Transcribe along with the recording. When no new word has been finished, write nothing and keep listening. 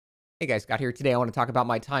Hey guys, Scott here. Today I want to talk about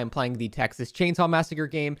my time playing the Texas Chainsaw Massacre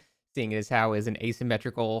game, seeing it as how is an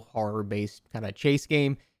asymmetrical horror-based kind of chase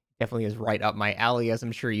game. Definitely is right up my alley, as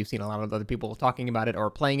I'm sure you've seen a lot of other people talking about it or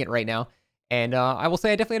playing it right now. And I will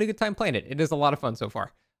say I definitely had a good time playing it. It is a lot of fun so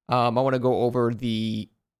far. I want to go over the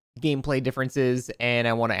gameplay differences, and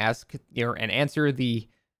I want to ask and answer the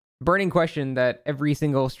burning question that every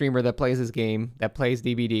single streamer that plays this game, that plays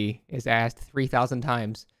DBD, is asked 3,000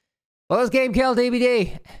 times. Will this game kill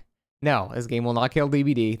DBD? No, this game will not kill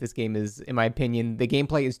DBD. This game is, in my opinion, the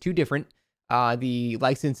gameplay is too different. The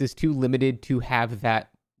license is too limited to have that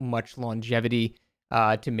much longevity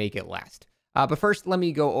to make it last. But first, let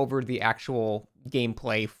me go over the actual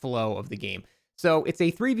gameplay flow of the game. So it's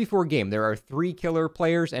a 3v4 game. There are 3 killer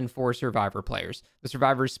players and 4 survivor players. The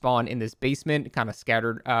survivors spawn in this basement, kind of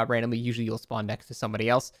scattered randomly. Usually you'll spawn next to somebody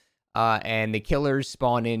else. And the killers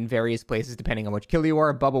spawn in various places depending on which killer you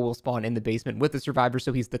are. Bubba will spawn in the basement with the survivor,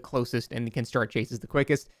 so he's the closest and can start chases the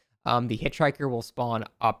quickest. The hitchhiker will spawn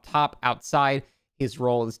up top outside. His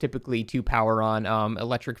role is typically to power on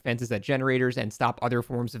electric fences at generators and stop other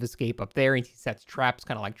forms of escape up there. And he sets traps,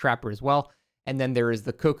 kind of like Trapper as well. And then there is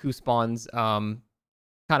the cook who spawns kind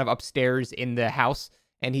of upstairs in the house,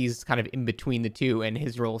 and he's kind of in between the two. And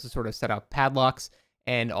his role is to sort of set up padlocks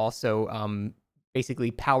and also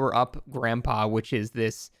basically power up Grandpa, which is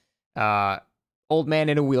this old man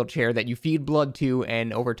in a wheelchair that you feed blood to,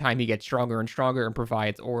 and over time he gets stronger and stronger and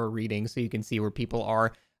provides aura readings so you can see where people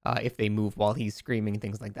are if they move while he's screaming and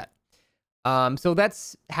things like that. So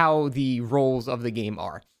that's how the roles of the game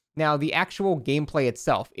are. Now, the actual gameplay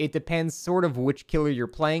itself, it depends sort of which killer you're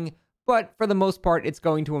playing, but for the most part, it's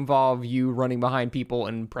going to involve you running behind people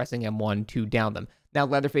and pressing M1 to down them. Now,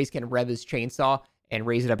 Leatherface can rev his chainsaw and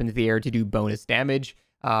raise it up into the air to do bonus damage.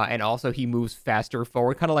 And also he moves faster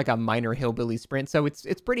forward, kind of like a minor hillbilly sprint. So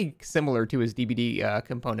it's pretty similar to his DBD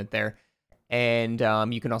component there. And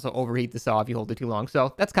you can also overheat the saw if you hold it too long.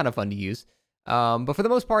 So that's kind of fun to use. But for the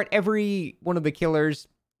most part, every one of the killers,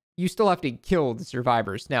 you still have to kill the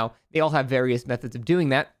survivors. Now, they all have various methods of doing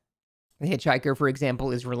that. The hitchhiker, for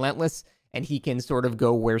example, is relentless, and he can sort of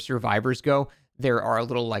go where survivors go. There are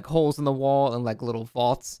little like holes in the wall and like little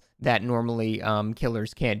vaults that normally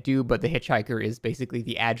killers can't do, but the hitchhiker is basically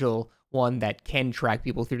the agile one that can track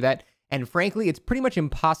people through that. And frankly, it's pretty much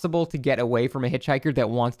impossible to get away from a hitchhiker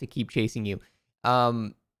that wants to keep chasing you.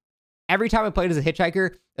 Every time I played as a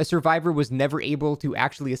hitchhiker, a survivor was never able to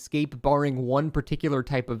actually escape, barring one particular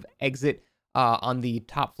type of exit on the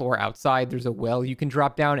top floor outside. There's a well you can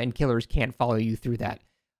drop down, and killers can't follow you through that.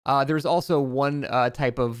 There's also one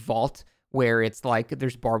type of vault where it's like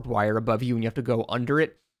there's barbed wire above you and you have to go under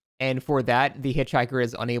it. And for that, the hitchhiker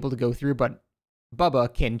is unable to go through, but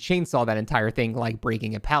Bubba can chainsaw that entire thing like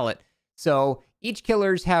breaking a pallet. So each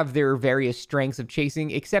killers have their various strengths of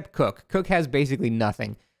chasing, except Cook. Cook has basically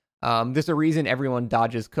nothing. There's a reason everyone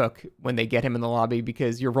dodges Cook when they get him in the lobby,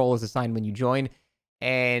 because your role is assigned when you join.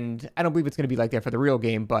 And I don't believe it's going to be like that for the real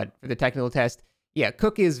game, but for the technical test, yeah,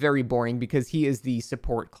 Cook is very boring because he is the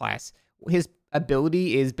support class. His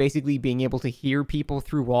ability is basically being able to hear people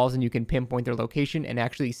through walls, and you can pinpoint their location and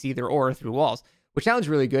actually see their aura through walls, which sounds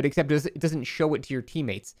really good, except it doesn't show it to your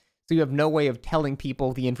teammates. So you have no way of telling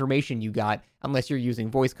people the information you got unless you're using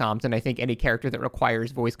voice comms. And I think any character that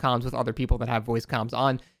requires voice comms with other people that have voice comms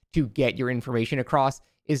on to get your information across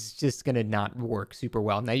is just going to not work super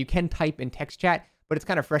well. Now, you can type in text chat, but it's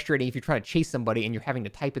kind of frustrating if you try to chase somebody and you're having to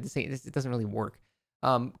type at the same. It doesn't really work.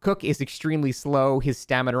 Cook is extremely slow. His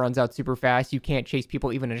stamina runs out super fast. You can't chase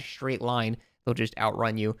people even in a straight line. They'll just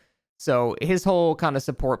outrun you. So his whole kind of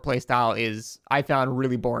support playstyle is, I found,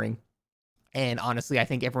 really boring. And honestly, I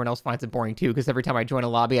think everyone else finds it boring too, because every time I join a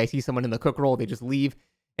lobby, I see someone in the Cook role, they just leave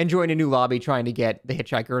and join a new lobby trying to get the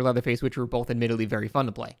hitchhiker or Leatherface, which were both admittedly very fun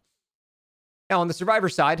to play. Now, on the Survivor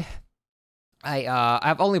side,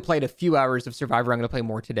 I've only played a few hours of Survivor. I'm going to play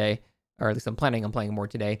more today, or at least I'm planning on playing more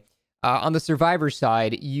today. On the Survivor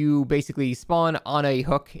side, you basically spawn on a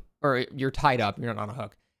hook, or you're tied up, you're not on a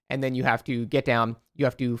hook, and then you have to get down. You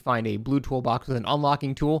have to find a blue toolbox with an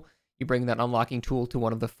unlocking tool. You bring that unlocking tool to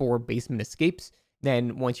one of the 4 basement escapes.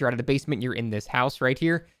 Then once you're out of the basement, you're in this house right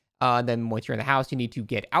here. Then once you're in the house, you need to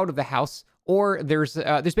get out of the house, or there's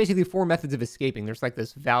basically 4 methods of escaping. There's like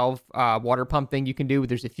this valve water pump thing you can do.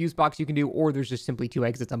 There's a fuse box you can do, or there's just simply 2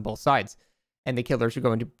 exits on both sides. And the killers are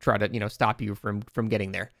going to try to, stop you from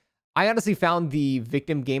getting there. I honestly found the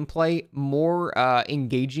victim gameplay more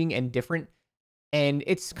engaging and different. And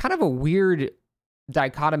it's kind of a weird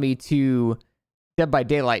dichotomy to Dead by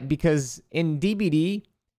Daylight, because in DBD,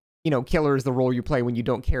 killer is the role you play when you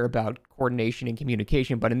don't care about coordination and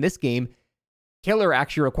communication. But in this game, Killer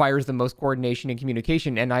actually requires the most coordination and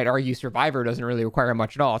communication, and I'd argue Survivor doesn't really require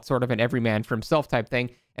much at all. It's sort of an everyman for himself type thing,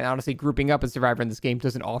 and honestly, grouping up as Survivor in this game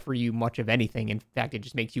doesn't offer you much of anything. In fact, it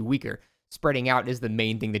just makes you weaker. Spreading out is the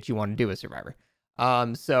main thing that you want to do as Survivor.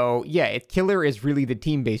 So yeah, Killer is really the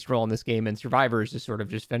team-based role in this game, and Survivor is just sort of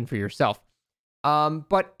just fend for yourself.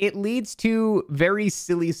 But it leads to very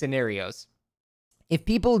silly scenarios. If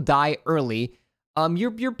people die early,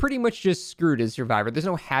 you're pretty much just screwed as Survivor. There's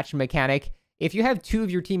no hatch mechanic. If you have 2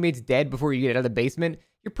 of your teammates dead before you get out of the basement,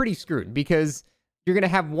 you're pretty screwed because you're going to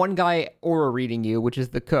have one guy aura reading you, which is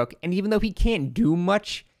the cook. And even though he can't do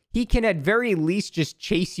much, he can at very least just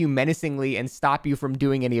chase you menacingly and stop you from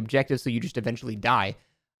doing any objectives so you just eventually die.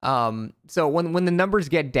 So when the numbers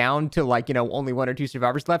get down to like, only 1 or 2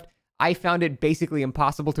 survivors left, I found it basically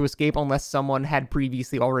impossible to escape unless someone had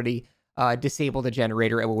previously already disabled a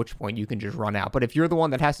generator, at which point you can just run out. But if you're the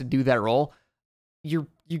one that has to do that role, you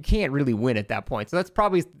can't really win at that point. So that's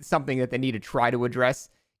probably something that they need to try to address,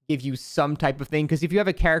 give you some type of thing. Because if you have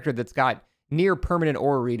a character that's got near permanent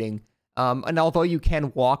aura reading, and although you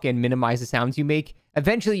can walk and minimize the sounds you make,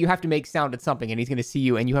 eventually you have to make sound at something, and he's going to see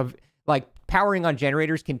you. And you have, like, powering on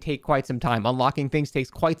generators can take quite some time. Unlocking things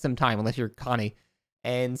takes quite some time, unless you're Connie.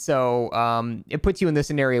 And so it puts you in this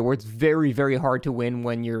scenario where it's very, very hard to win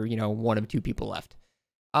when you're, 1 of 2 people left.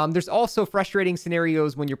 There's also frustrating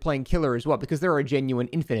scenarios when you're playing Killer as well, because there are genuine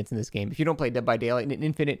infinites in this game. If you don't play Dead by Daylight, an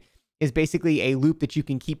infinite is basically a loop that you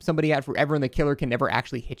can keep somebody at forever, and the killer can never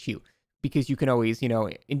actually hit you. Because you can always, in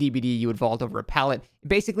DBD, you would vault over a pallet.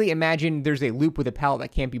 Basically, imagine there's a loop with a pallet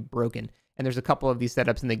that can't be broken. And there's a couple of these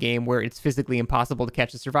setups in the game where it's physically impossible to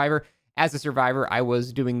catch a survivor. As a survivor, I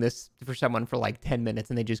was doing this for someone for like 10 minutes,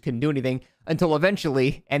 and they just couldn't do anything until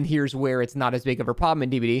eventually, and here's where it's not as big of a problem in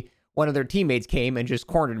DBD, one of their teammates came and just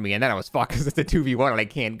cornered me, and then I was fucked because it's a 2v1 and I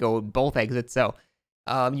can't go both exits. So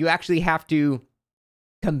you actually have to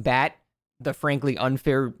combat the frankly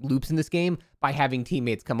unfair loops in this game by having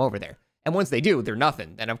teammates come over there. And once they do, they're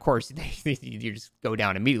nothing. And of course, you just go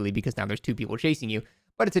down immediately because now there's 2 people chasing you.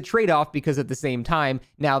 But it's a trade-off because at the same time,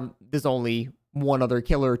 now there's only 1 other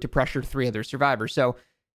killer to pressure 3 other survivors. So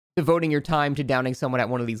devoting your time to downing someone at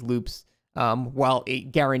one of these loops, while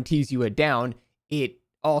it guarantees you a down, it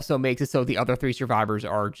also makes it so the other 3 survivors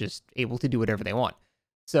are just able to do whatever they want.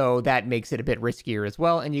 So that makes it a bit riskier as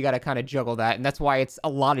well, and you got to kind of juggle that. And that's why it's a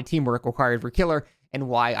lot of teamwork required for Killer, and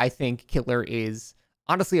why I think Killer is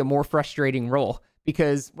honestly a more frustrating role.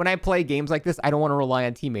 Because when I play games like this, I don't want to rely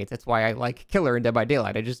on teammates. That's why I like Killer in Dead by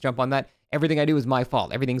Daylight. I just jump on that. Everything I do is my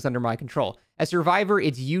fault. Everything's under my control. As Survivor,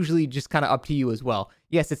 it's usually just kind of up to you as well.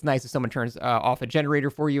 Yes, it's nice if someone turns off a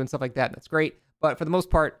generator for you and stuff like that. That's great. But for the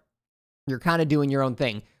most part, you're kind of doing your own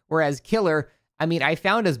thing. Whereas Killer, I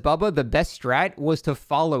found as Bubba, the best strat was to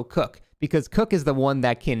follow Cook, because Cook is the one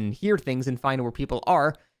that can hear things and find where people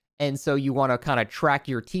are. And so you want to kind of track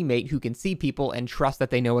your teammate who can see people and trust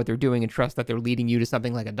that they know what they're doing and trust that they're leading you to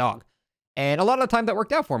something like a dog. And a lot of the time that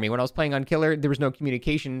worked out for me. When I was playing on Killer, there was no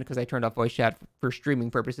communication because I turned off voice chat for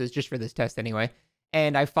streaming purposes, just for this test anyway.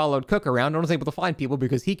 And I followed Cook around and was able to find people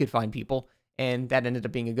because he could find people. And that ended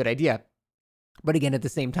up being a good idea. But again, at the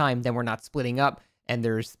same time, then we're not splitting up and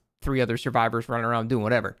there's 3 other survivors running around doing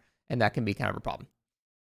whatever. And that can be kind of a problem.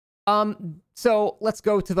 So let's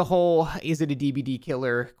go to the whole, is it a DBD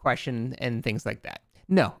killer question and things like that.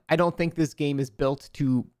 No, I don't think this game is built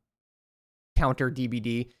to counter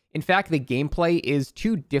DBD. In fact, the gameplay is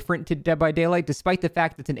too different to Dead by Daylight, despite the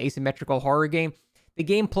fact that it's an asymmetrical horror game. The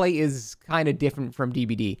gameplay is kind of different from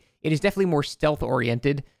DBD. It is definitely more stealth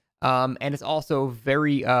oriented, and it's also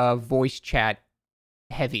very voice chat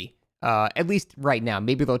heavy. At least right now.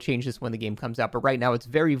 Maybe they'll change this when the game comes out, but right now it's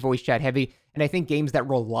very voice chat heavy. And I think games that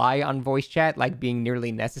rely on voice chat, like being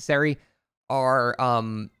nearly necessary, are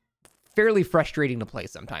fairly frustrating to play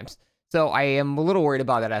sometimes. So I am a little worried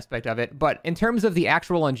about that aspect of it. But in terms of the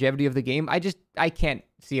actual longevity of the game, I can't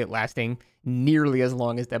see it lasting nearly as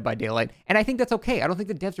long as Dead by Daylight. And I think that's okay. I don't think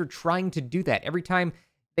the devs are trying to do that. Every time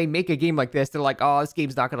they make a game like this, they're like, oh, this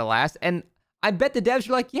game's not going to last. And I bet the devs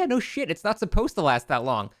are like, yeah, no shit, it's not supposed to last that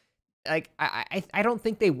long. Like, I don't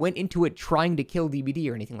think they went into it trying to kill DBD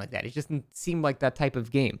or anything like that. It just didn't seem like that type of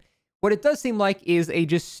game. What it does seem like is a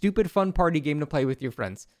just stupid fun party game to play with your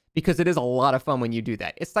friends, because it is a lot of fun when you do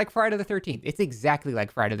that. It's like Friday the 13th. It's exactly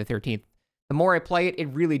like Friday the 13th. The more I play it, it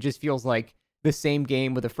really just feels like the same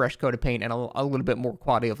game with a fresh coat of paint and a little bit more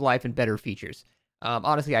quality of life and better features.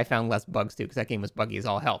 Honestly, I found less bugs too, because that game was buggy as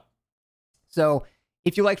all hell. So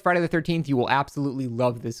if you liked Friday the 13th, you will absolutely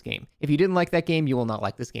love this game. If you didn't like that game, you will not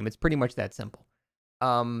like this game. It's pretty much that simple.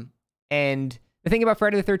 And the thing about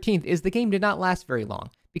Friday the 13th is the game did not last very long,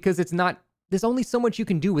 because it's not there's only so much you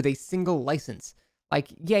can do with a single license. Like,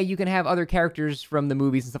 yeah, you can have other characters from the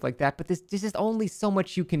movies and stuff like that, but there's just only so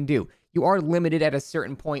much you can do. You are limited at a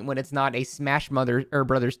certain point when it's not a Smash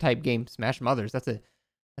Brothers type game. Smash Mothers, that's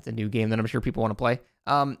a new game that I'm sure people want to play.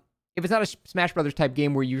 If it's not a Smash Brothers type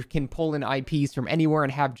game where you can pull in IPs from anywhere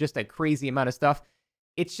and have just a crazy amount of stuff,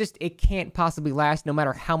 it can't possibly last no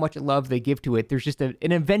matter how much love they give to it. There's just an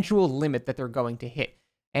eventual limit that they're going to hit.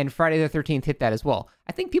 And Friday the 13th hit that as well.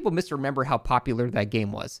 I think people misremember how popular that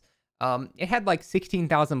game was. It had like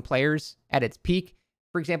 16,000 players at its peak.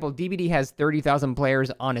 For example, DBD has 30,000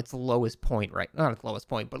 players on its lowest point, right? Not its lowest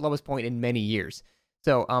point, but lowest point in many years.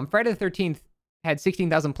 So Friday the 13th had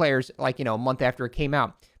 16,000 players, like, a month after it came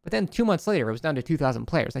out. But then 2 months later, it was down to 2,000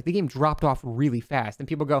 players. Like, the game dropped off really fast. And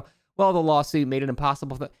people go, well, the lawsuit made it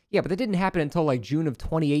impossible. Yeah, but that didn't happen until like June of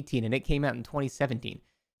 2018, and it came out in 2017.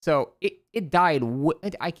 So it died.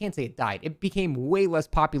 I can't say it died. It became way less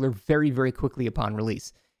popular very, very quickly upon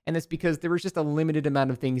release. And that's because there was just a limited amount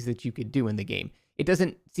of things that you could do in the game. It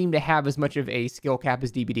doesn't seem to have as much of a skill cap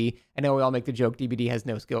as DBD. I know we all make the joke DBD has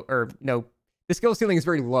no skill, or no, the skill ceiling is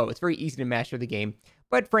very low. It's very easy to master the game.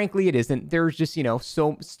 But frankly, it isn't. There's just,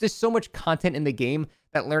 so much content in the game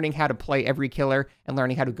that learning how to play every killer and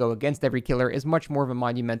learning how to go against every killer is much more of a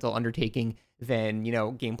monumental undertaking than,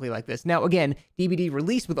 gameplay like this. Now, again, DBD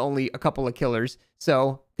released with only a couple of killers.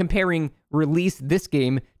 So comparing release this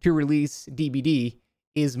game to release DBD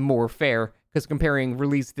is more fair, because comparing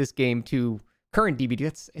release this game to current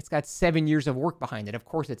DBD, it's got 7 years of work behind it. Of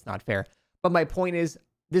course it's not fair. But my point is,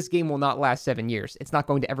 this game will not last 7 years. It's not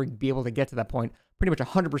going to ever be able to get to that point. Pretty much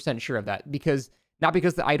 100% sure of that, not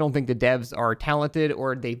because I don't think the devs are talented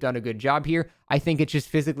or they've done a good job here. I think it's just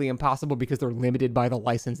physically impossible because they're limited by the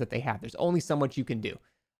license that they have. There's only so much you can do.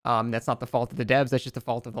 That's not the fault of the devs. That's just the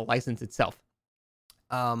fault of the license itself.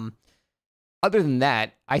 Other than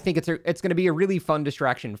that, I think it's going to be a really fun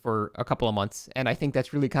distraction for a couple of months, and I think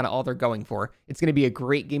that's really kind of all they're going for. It's going to be a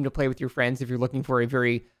great game to play with your friends if you're looking for a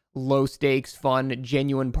very low-stakes, fun,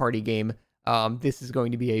 genuine party game. This is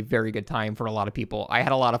going to be a very good time for a lot of people. I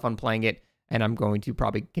had a lot of fun playing it, and I'm going to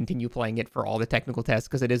probably continue playing it for all the technical tests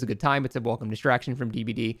because it is a good time. It's a welcome distraction from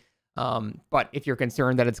DBD. But if you're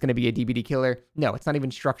concerned that it's going to be a DBD killer, no, it's not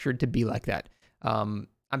even structured to be like that.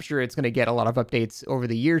 I'm sure it's going to get a lot of updates over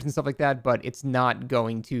the years and stuff like that, but it's not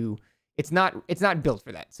going to, it's not built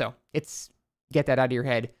for that. So get that out of your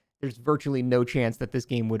head. There's virtually no chance that this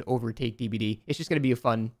game would overtake DBD. It's just going to be a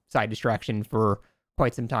fun side distraction for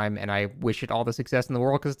quite some time, and I wish it all the success in the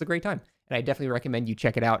world because it's a great time. And I definitely recommend you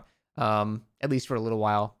check it out, at least for a little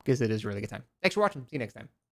while, because it is a really good time. Thanks for watching. See you next time.